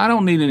 I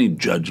don't need any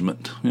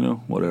judgment,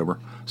 whatever.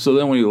 So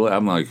then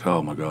I'm like,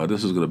 oh my God,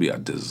 this is going to be a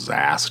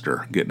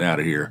disaster getting out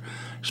of here.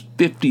 There's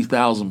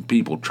 50,000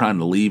 people trying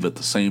to leave at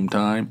the same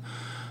time.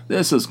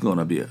 This is going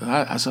to be.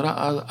 I said,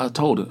 I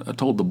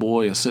told the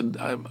boy, I said,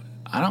 I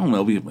don't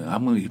know if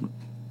I'm going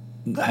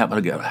to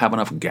have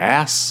enough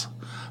gas. I'm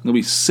going to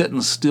be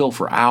sitting still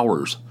for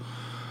hours.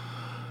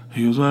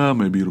 He goes,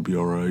 maybe it'll be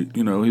all right.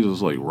 He's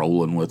just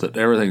rolling with it.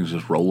 Everything's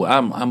just rolling.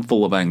 I'm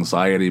full of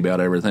anxiety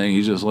about everything.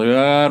 He's just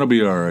it'll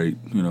be all right.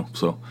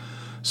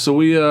 So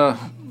we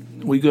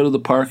go to the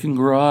parking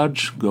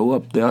garage, go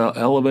up the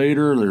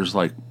elevator. There's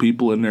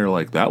people in there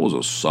that was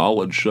a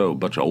solid show. A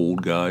bunch of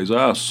old guys.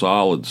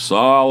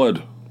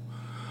 Solid.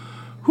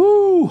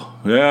 Whoo!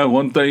 Yeah,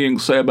 one thing you can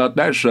say about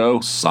that show,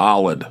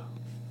 solid.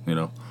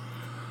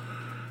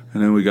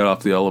 And then we got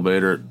off the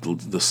elevator at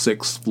the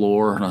 6th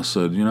floor, and I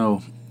said, I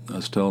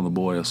was telling the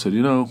boy, I said,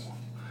 he was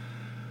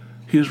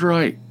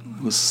right.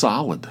 It was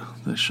solid.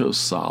 That show's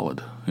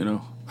solid,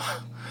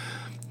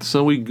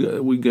 So we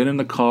get in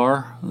the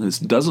car. This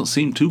doesn't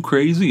seem too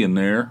crazy in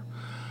there.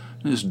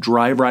 Just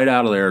drive right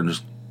out of there and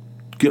just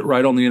get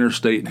right on the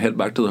interstate and head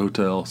back to the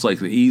hotel. It's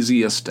the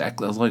easiest. I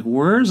was like,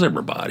 where's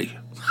everybody?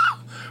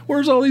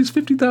 Where's all these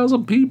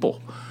 50,000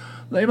 people?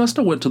 They must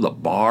have went to the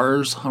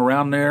bars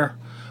around there,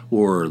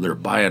 or they're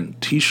buying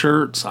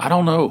T-shirts. I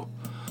don't know.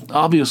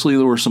 obviously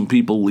there were some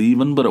people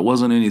leaving, but it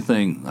wasn't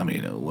anything. I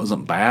mean, it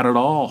wasn't bad at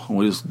all.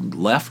 We just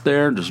left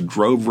there, just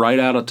drove right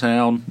out of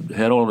town,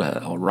 head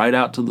on right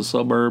out to the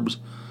suburbs,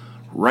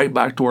 right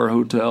back to our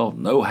hotel.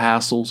 No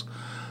hassles.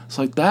 It's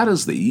like that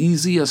is the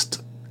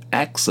easiest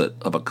exit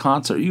of a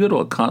concert. You go to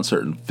a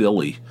concert in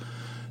Philly,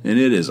 and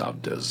it is a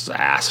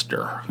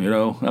disaster.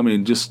 I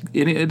mean, just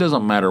it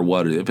doesn't matter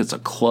what if it's a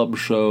club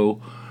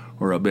show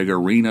or a big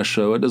arena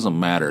show. It doesn't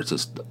matter. It's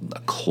just a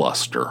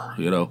cluster.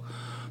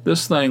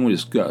 This thing we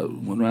just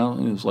went out,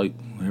 and it was like,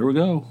 here we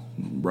go,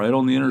 right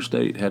on the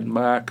interstate, heading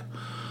back.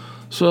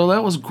 So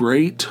that was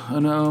great,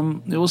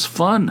 and it was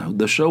fun.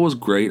 The show was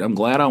great. I'm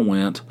glad I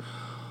went.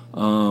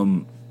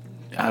 I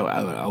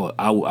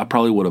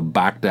probably would have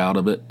backed out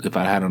of it if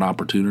I had an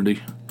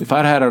opportunity. If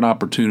I'd had an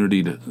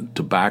opportunity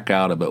to back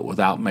out of it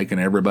without making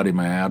everybody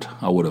mad,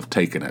 I would have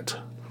taken it.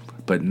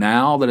 But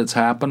now that it's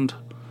happened,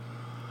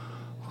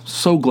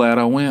 so glad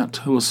I went.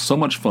 It was so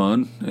much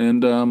fun.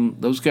 And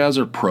those guys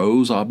are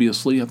pros,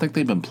 obviously. I think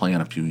they've been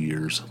playing a few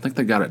years. I think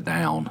they got it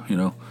down,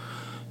 It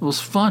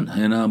was fun.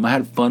 And I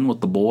had fun with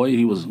the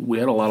boy. We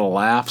had a lot of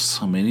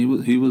laughs. I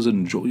mean, he was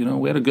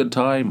we had a good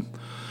time.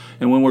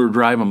 And when we were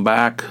driving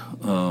back,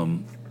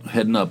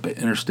 heading up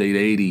Interstate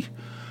 80,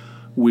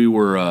 there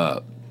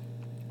were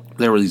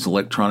these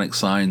electronic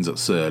signs that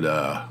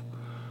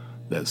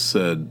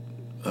said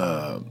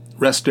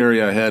rest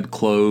area ahead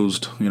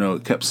closed.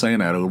 It kept saying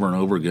that over and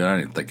over again. I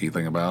didn't think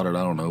anything about it.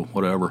 I don't know,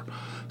 whatever.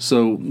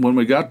 So when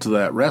we got to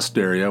that rest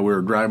area, we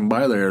were driving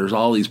by there. There's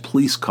all these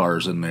police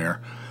cars in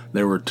there.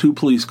 There were 2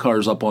 police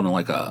cars up on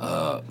like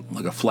a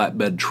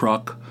flatbed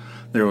truck.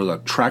 There was a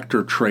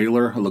tractor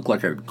trailer. It looked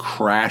like it had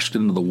crashed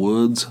into the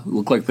woods. It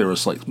looked like there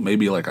was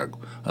maybe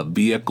a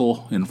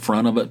vehicle in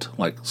front of it,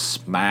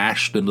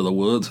 smashed into the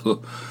woods.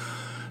 And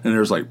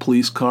there's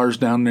police cars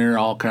down there,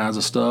 all kinds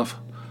of stuff.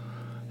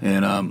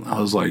 And I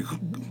was like,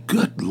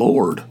 good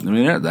Lord. I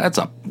mean, that's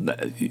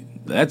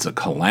a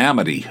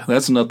calamity.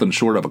 That's nothing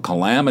short of a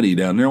calamity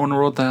down there. I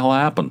wonder what the hell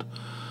happened.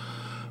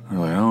 We're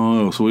like, I don't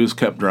know. So we just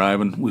kept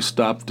driving. We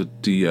stopped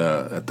at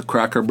the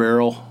Cracker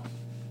Barrel.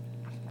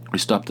 We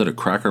stopped at a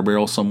Cracker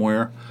Barrel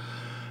somewhere.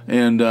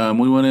 And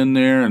we went in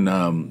there, and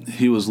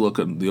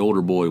the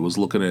older boy was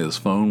looking at his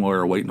phone while we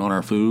were waiting on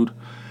our food.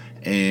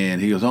 And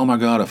he goes, oh my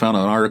God, I found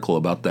an article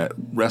about that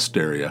rest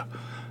area.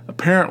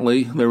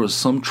 Apparently, there was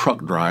some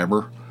truck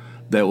driver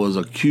that was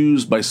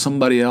accused by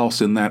somebody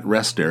else in that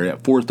rest area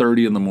at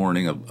 4:30 in the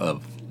morning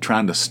of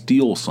trying to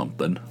steal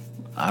something.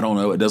 I don't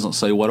know. It doesn't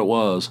say what it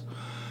was.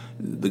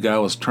 The guy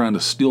was trying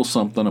to steal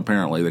something,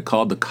 apparently. They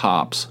called the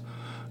cops.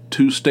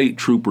 2 state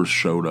troopers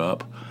showed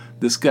up.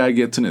 This guy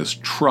gets in his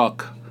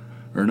truck.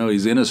 Or no,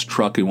 he's in his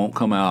truck. He won't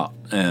come out.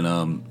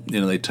 And,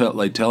 they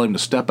tell him to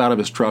step out of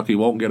his truck. He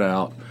won't get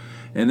out.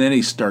 And then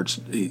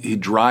he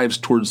drives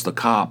towards the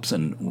cops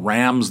and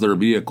rams their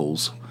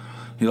vehicles.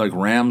 He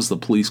rams the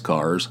police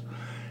cars.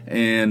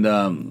 And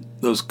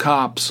those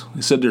cops,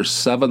 he said there's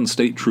 7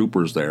 state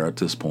troopers there at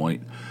this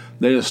point.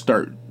 They just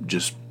start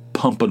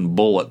pumping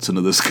bullets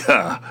into this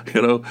guy,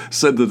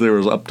 Said that there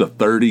was up to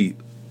 30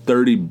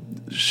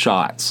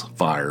 shots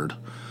fired.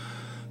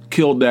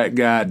 Killed that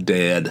guy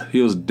dead.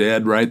 He was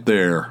dead right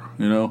there,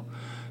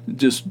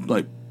 Just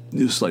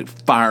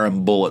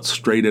firing bullets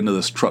straight into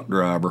this truck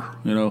driver,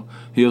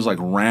 He was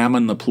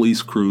ramming the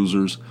police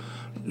cruisers,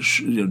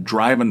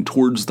 driving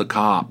towards the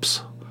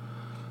cops.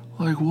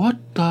 What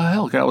the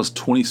hell? The guy was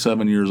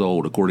 27 years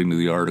old, according to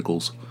the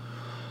articles.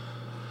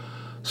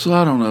 So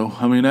I don't know.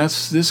 I mean,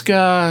 that's this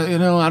guy,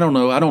 I don't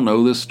know. I don't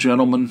know this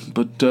gentleman,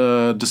 but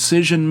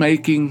decision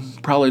making,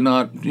 probably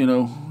not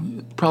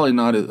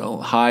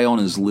high on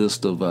his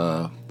list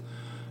of,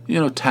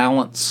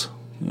 talents,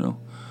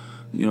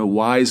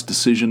 wise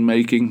decision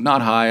making,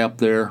 not high up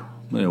there.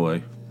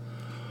 Anyway,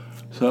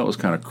 so that was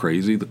kind of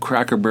crazy. The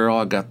Cracker Barrel,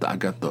 I got the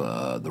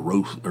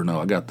roast,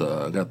 I got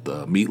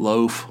the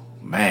meatloaf.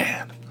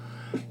 Man,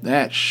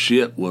 that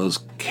shit was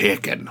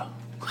kicking.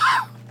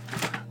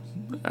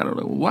 I don't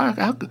know why.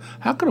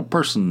 How could a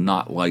person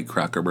not like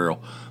Cracker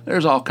Barrel?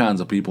 There's all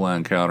kinds of people I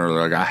encounter.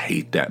 They're like, I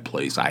hate that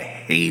place. I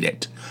hate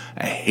it.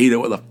 I hate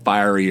it with a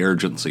fiery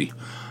urgency.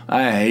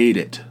 I hate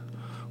it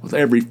with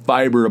every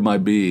fiber of my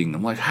being.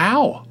 I'm like,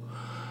 how?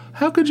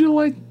 How could you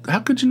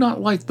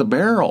not like the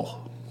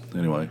Barrel?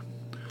 Anyway,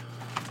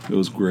 it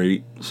was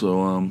great.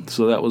 So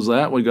that was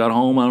that. We got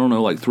home, I don't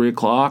know,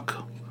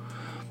 3:00.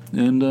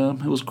 And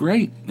it was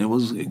great. It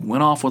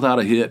went off without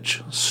a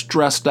hitch.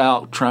 Stressed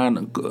out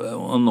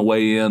on the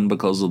way in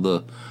because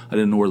I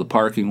didn't know where the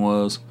parking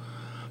was.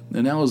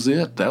 And that was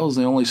it. That was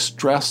the only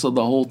stress of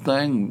the whole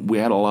thing. We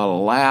had a lot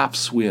of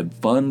laughs. We had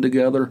fun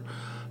together.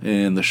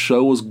 And the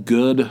show was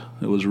good.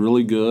 It was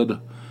really good.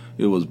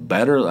 It was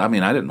better. I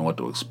mean, I didn't know what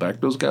to expect.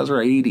 Those guys are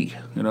 80,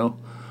 They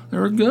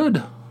were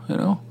good,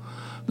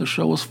 The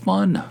show was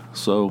fun.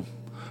 So,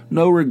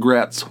 no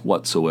regrets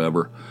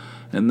whatsoever.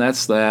 And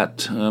that's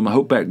that. I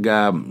hope that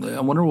guy. I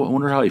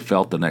wonder how he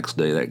felt the next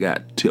day. That guy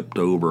tipped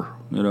over.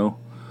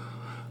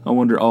 I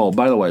wonder. Oh,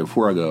 by the way,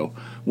 before I go,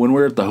 when we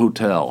were at the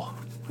hotel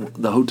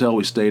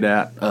we stayed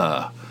at,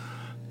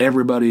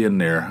 everybody in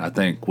there, I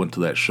think, went to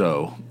that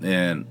show,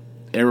 and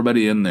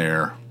everybody in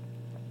there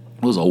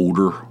was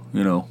older,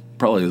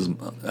 probably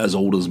as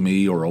old as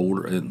me or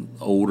older, And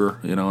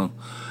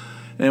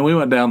we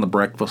went down to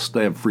breakfast.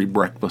 They have free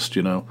breakfast,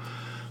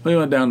 We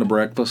went down to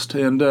breakfast,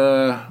 and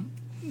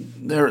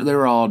they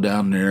were all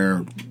down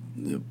there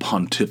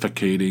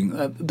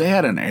pontificating. They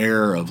had an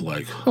air of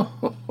like,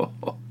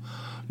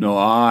 no,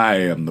 I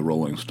am the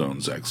Rolling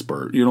Stones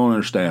expert. You don't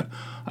understand.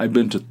 I've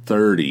been to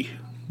 30.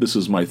 This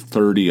is my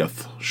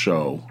 30th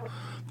show,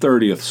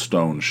 30th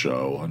Stone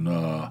show, and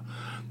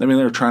they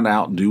were trying to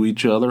outdo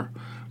each other,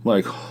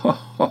 like,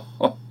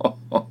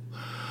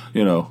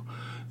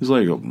 it's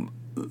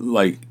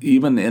like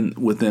even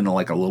within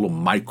like a little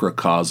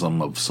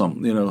microcosm of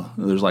some,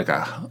 there's like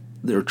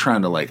they're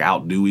trying to like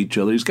outdo each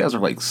other. These guys are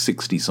like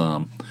 60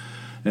 some,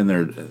 and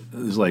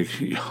it's like,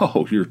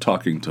 oh, you're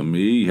talking to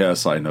me?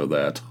 Yes, I know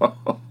that.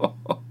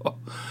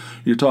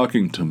 You're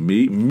talking to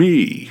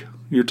me.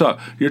 You're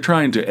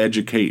trying to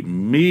educate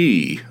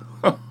me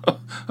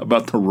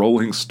about the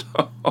Rolling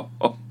Stones.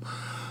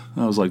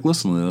 I was like,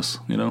 listen to this,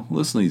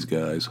 listen to these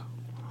guys.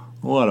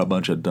 What a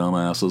bunch of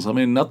dumbasses. I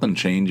mean, nothing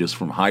changes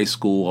from high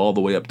school all the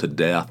way up to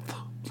death.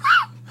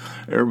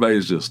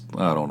 Everybody's just,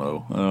 I don't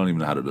know. I don't even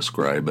know how to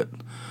describe it.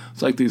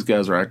 It's like these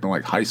guys are acting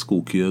like high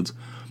school kids,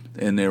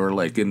 and they were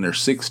like in their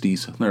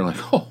 60s, and they're like,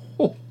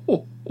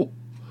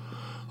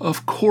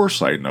 of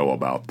course I know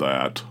about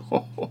that.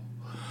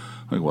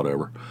 Like,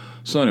 whatever.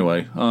 So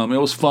anyway, it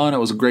was fun. It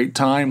was a great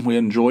time. We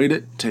enjoyed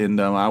it,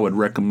 and I would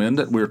recommend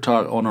it. We were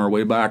on our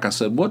way back. I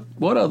said,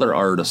 what other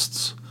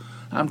artists?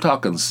 I'm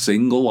talking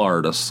single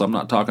artists. I'm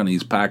not talking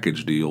these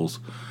package deals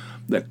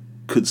that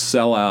could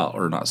sell out,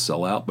 or not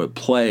sell out, but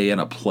play in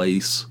a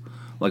place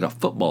like a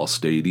football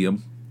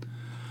stadium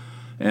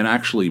and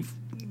actually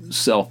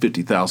sell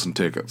 50,000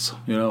 tickets.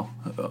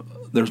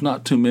 There's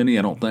not too many,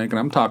 I don't think. And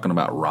I'm talking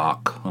about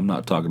rock. I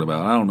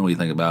don't know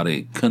anything about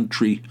any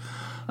country.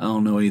 I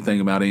don't know anything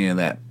about any of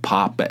that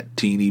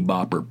teeny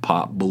bopper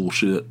pop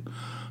bullshit.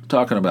 I'm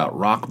talking about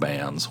rock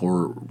bands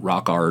or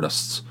rock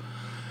artists.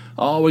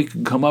 All we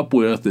can come up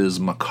with is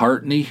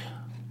McCartney,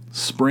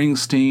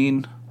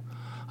 Springsteen.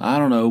 I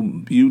don't know,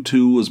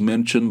 U2 was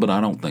mentioned, but I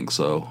don't think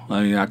so.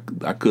 I mean, I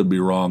could be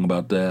wrong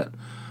about that.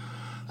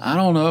 I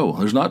don't know.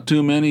 There's not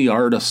too many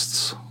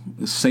artists,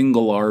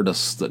 single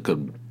artists that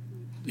could,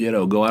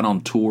 go out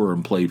on tour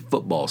and play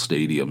football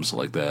stadiums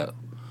like that.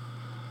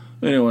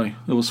 Anyway,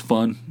 it was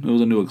fun. It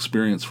was a new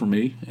experience for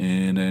me,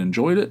 and I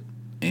enjoyed it.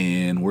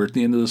 And we're at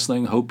the end of this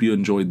thing. Hope you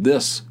enjoyed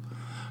this.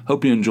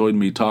 Hope you enjoyed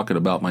me talking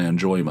about my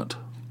enjoyment.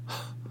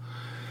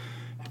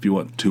 If you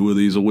want 2 of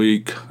these a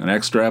week, an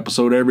extra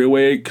episode every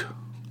week,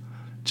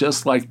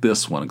 just like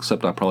this one,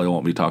 except I probably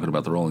won't be talking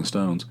about the Rolling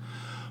Stones.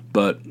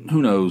 But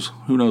who knows?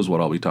 Who knows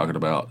what I'll be talking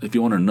about? If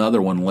you want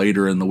another one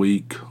later in the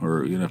week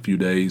or in a few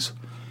days,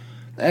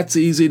 that's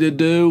easy to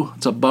do.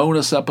 It's a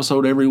bonus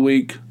episode every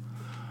week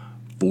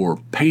for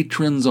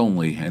patrons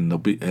only. And the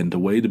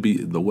way to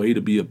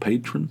be a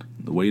patron,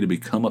 the way to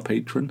become a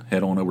patron,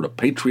 head on over to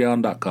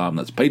patreon.com.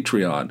 That's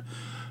Patreon,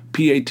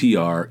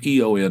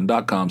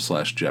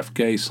 patreon.com/Jeff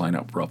K. Sign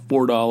up for a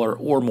 $4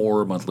 or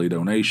more monthly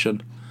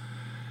donation,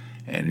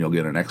 and you'll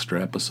get an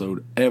extra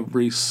episode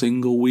every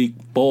single week,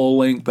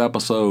 full-length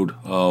episode.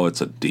 Oh,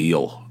 it's a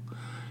deal.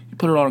 You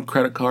put it on a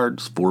credit card,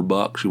 it's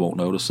 $4, you won't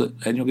notice it,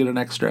 and you'll get an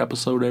extra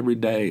episode every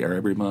day or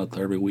every month,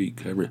 every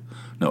week, every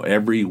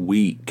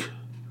week.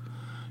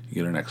 You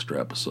get an extra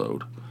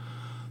episode.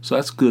 So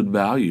that's good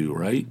value,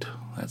 right?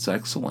 That's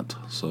excellent.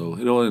 So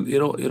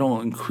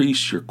it'll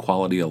increase your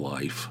quality of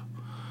life.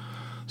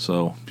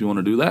 So if you want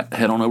to do that,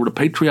 head on over to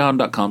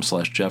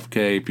patreon.com/Jeff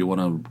K. If you want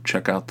to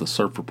check out the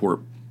Surf Report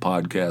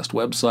podcast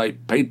website,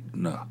 I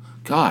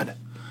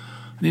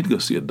need to go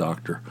see a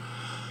doctor.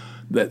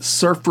 That's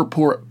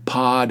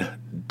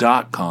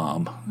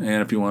surfreportpod.com.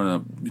 And if you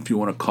want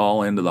to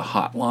call into the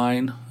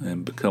hotline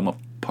and become a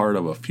part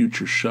of a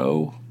future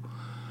show,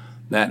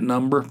 that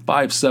number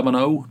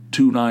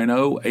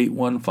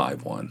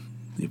 570-290-8151.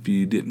 If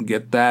you didn't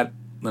get that,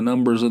 the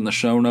number's in the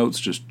show notes.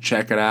 Just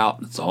check it out.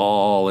 It's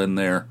all in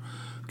there.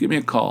 Give me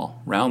a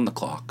call, round the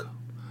clock.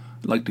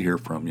 I'd like to hear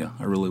from you.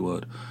 I really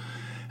would.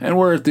 And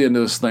we're at the end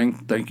of this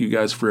thing. Thank you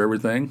guys for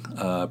everything.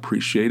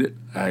 Appreciate it.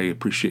 I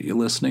appreciate you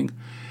listening.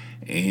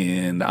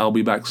 And I'll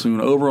be back soon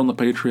over on the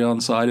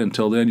Patreon side.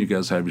 Until then, you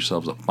guys have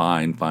yourselves a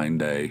fine, fine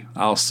day.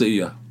 I'll see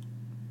you.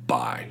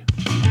 Bye.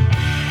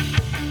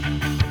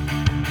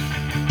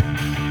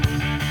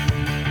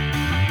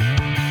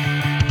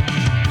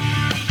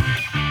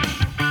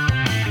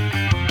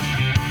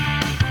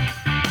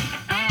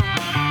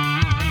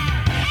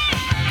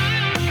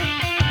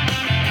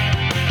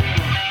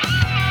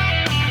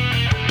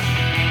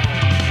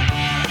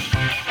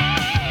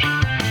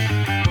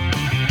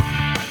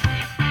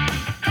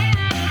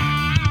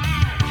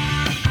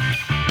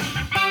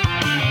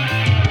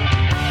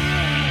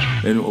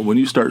 And when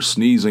you start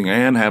sneezing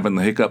and having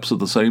the hiccups at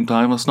the same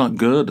time, that's not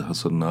good. I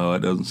said, no, it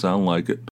doesn't sound like it.